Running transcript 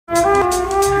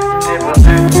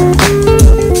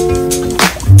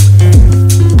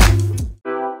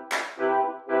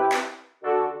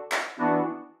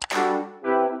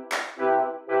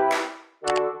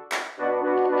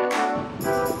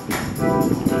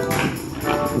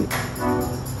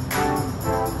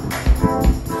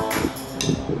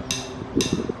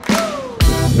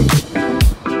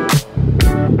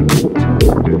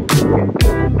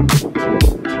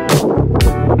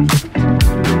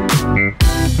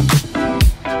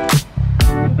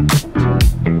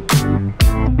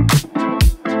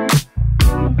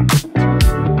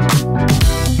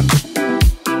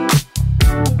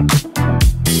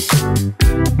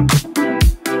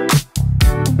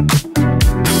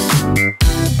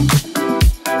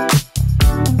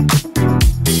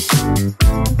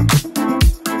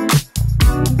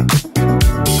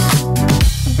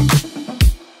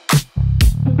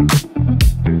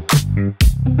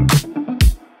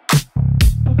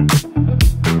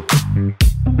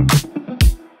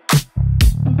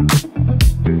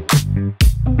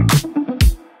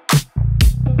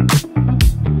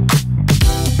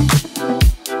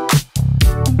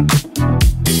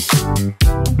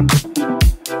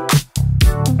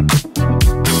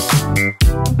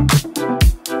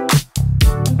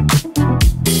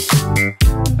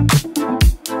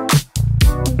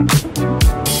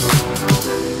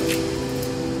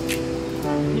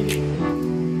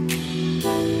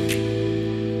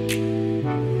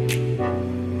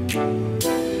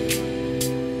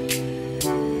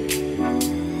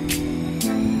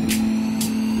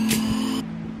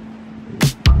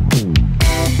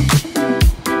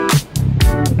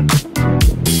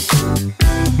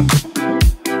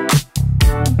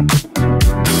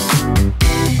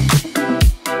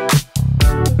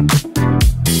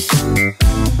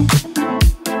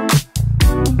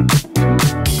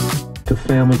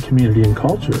Family, community, and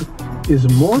culture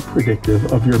is more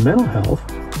predictive of your mental health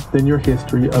than your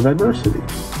history of adversity.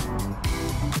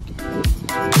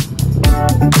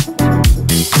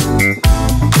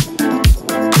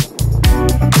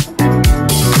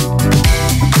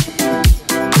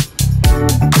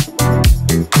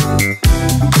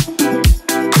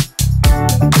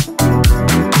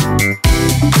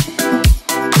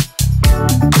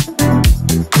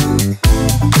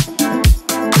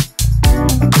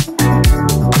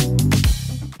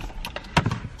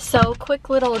 So quick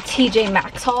little TJ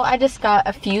Maxx haul. I just got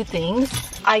a few things.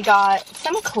 I got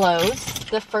some clothes.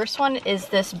 The first one is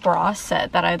this bra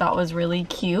set that I thought was really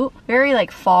cute. Very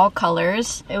like fall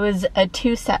colors. It was a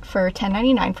 2 set for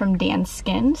 $10.99 from Dan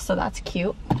Skin, so that's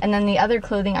cute. And then the other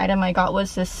clothing item I got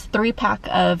was this 3-pack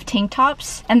of tank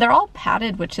tops, and they're all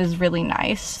padded, which is really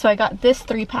nice. So I got this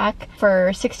 3-pack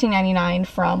for $16.99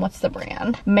 from, what's the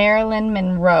brand? Marilyn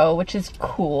Monroe, which is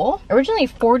cool. Originally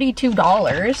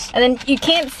 $42. And then you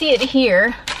can't see it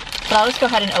here, but I'll just go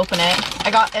ahead and open it.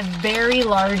 I got a very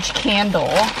large candle.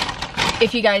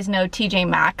 If you guys know TJ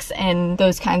Maxx, and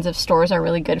those kinds of stores are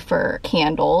really good for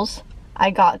candles.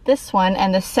 I got this one,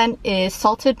 and the scent is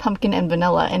salted pumpkin and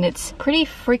vanilla, and it's pretty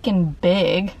freaking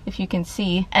big, if you can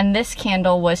see. And this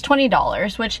candle was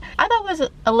 $20, which I thought was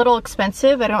a little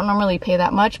expensive. I don't normally pay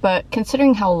that much, but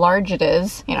considering how large it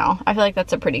is, you know, I feel like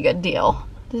that's a pretty good deal.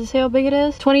 Does it say how big it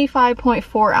is?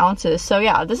 25.4 ounces. So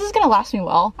yeah, this is gonna last me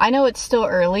well. I know it's still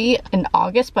early in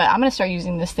August, but I'm gonna start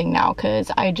using this thing now because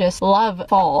I just love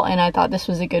fall, and I thought this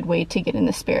was a good way to get in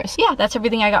the spirit. So yeah, that's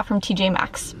everything I got from TJ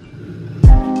Maxx.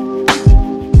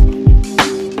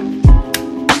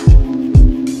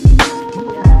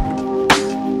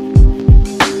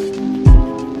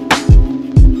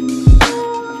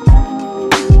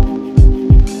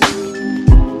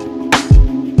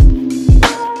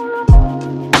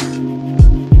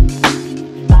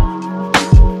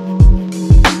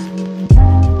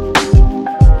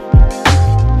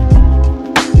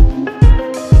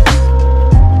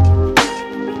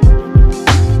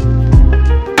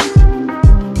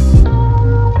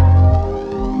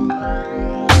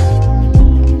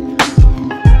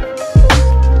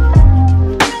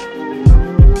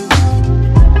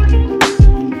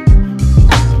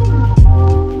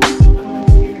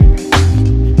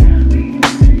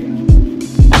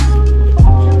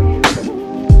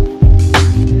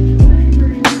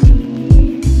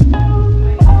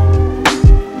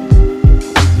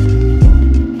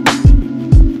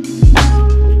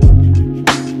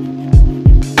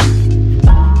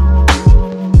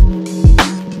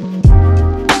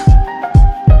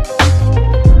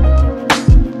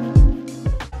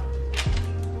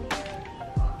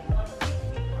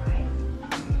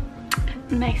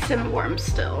 Nice and warm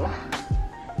still.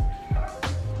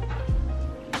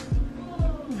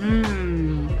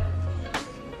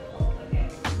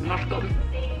 That's good.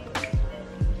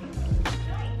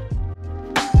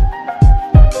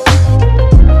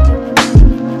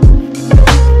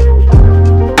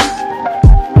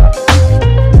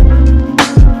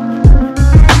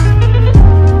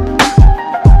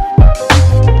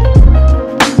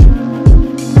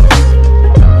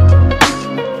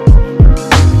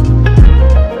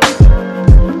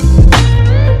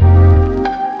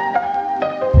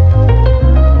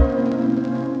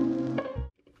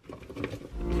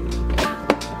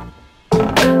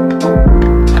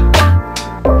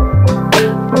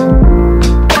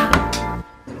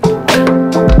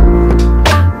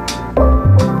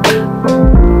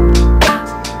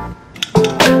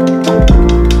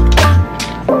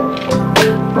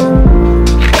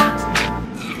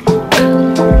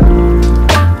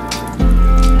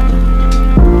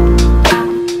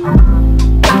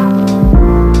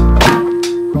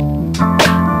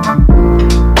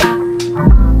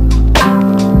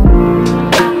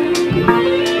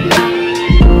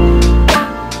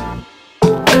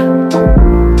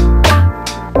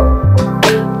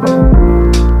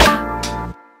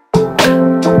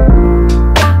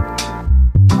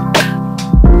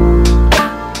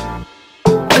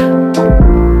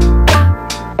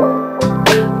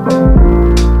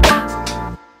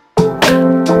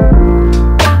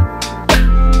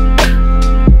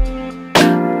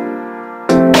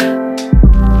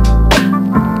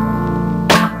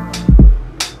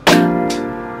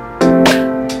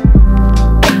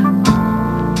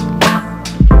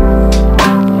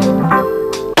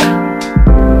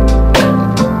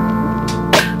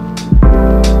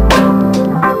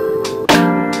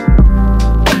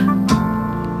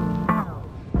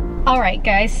 Alright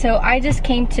guys, so I just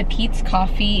came to Pete's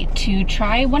Coffee to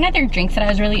try one of their drinks that I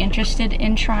was really interested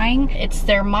in trying. It's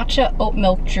their matcha oat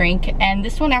milk drink, and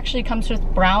this one actually comes with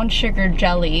brown sugar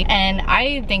jelly, and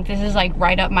I think this is like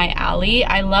right up my alley.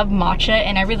 I love matcha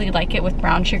and I really like it with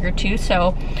brown sugar too,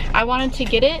 so I wanted to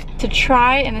get it to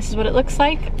try, and this is what it looks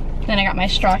like. Then I got my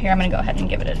straw here. I'm gonna go ahead and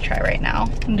give it a try right now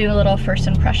and do a little first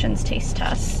impressions taste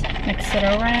test. Mix it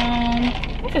around.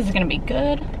 I think this is gonna be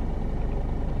good.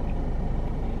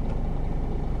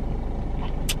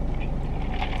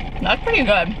 That's pretty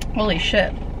good. Holy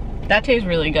shit. That tastes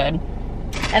really good.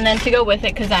 And then to go with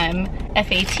it, because I'm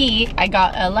FAT, I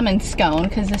got a lemon scone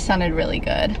because this sounded really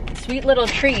good. Sweet little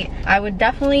treat. I would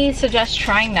definitely suggest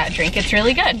trying that drink. It's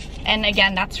really good. And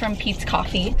again, that's from Pete's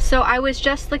Coffee. So I was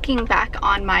just looking back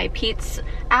on my Pete's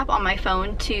app on my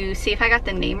phone to see if I got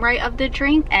the name right of the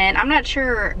drink. And I'm not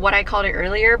sure what I called it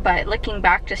earlier, but looking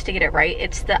back just to get it right,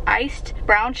 it's the iced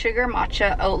brown sugar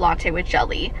matcha oat latte with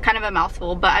jelly. Kind of a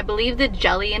mouthful, but I believe the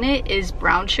jelly in it is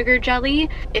brown sugar jelly.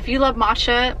 If you love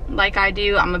matcha like I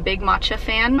do, I'm a big matcha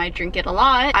fan. I drink it a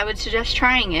lot. I would suggest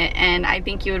trying it, and I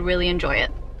think you would really enjoy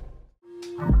it.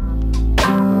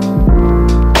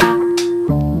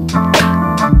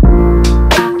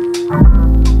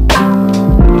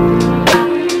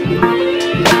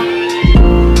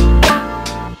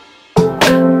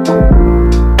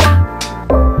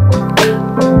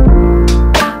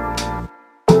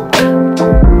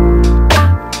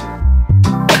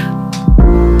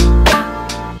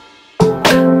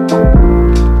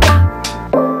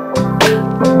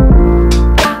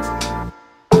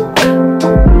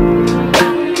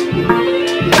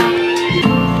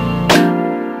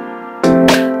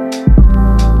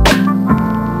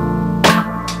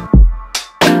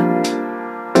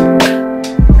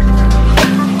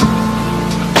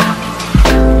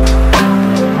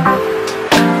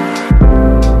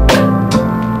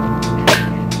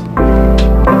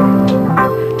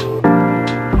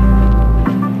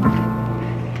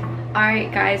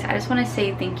 Alright guys, I just want to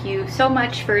say thank you so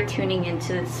much for tuning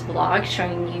into this vlog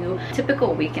showing you a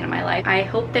typical weekend in my life. I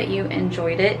hope that you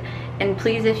enjoyed it, and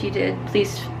please, if you did,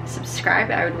 please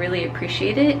subscribe. I would really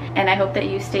appreciate it, and I hope that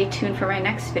you stay tuned for my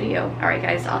next video. Alright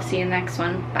guys, I'll see you in the next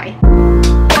one.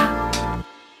 Bye.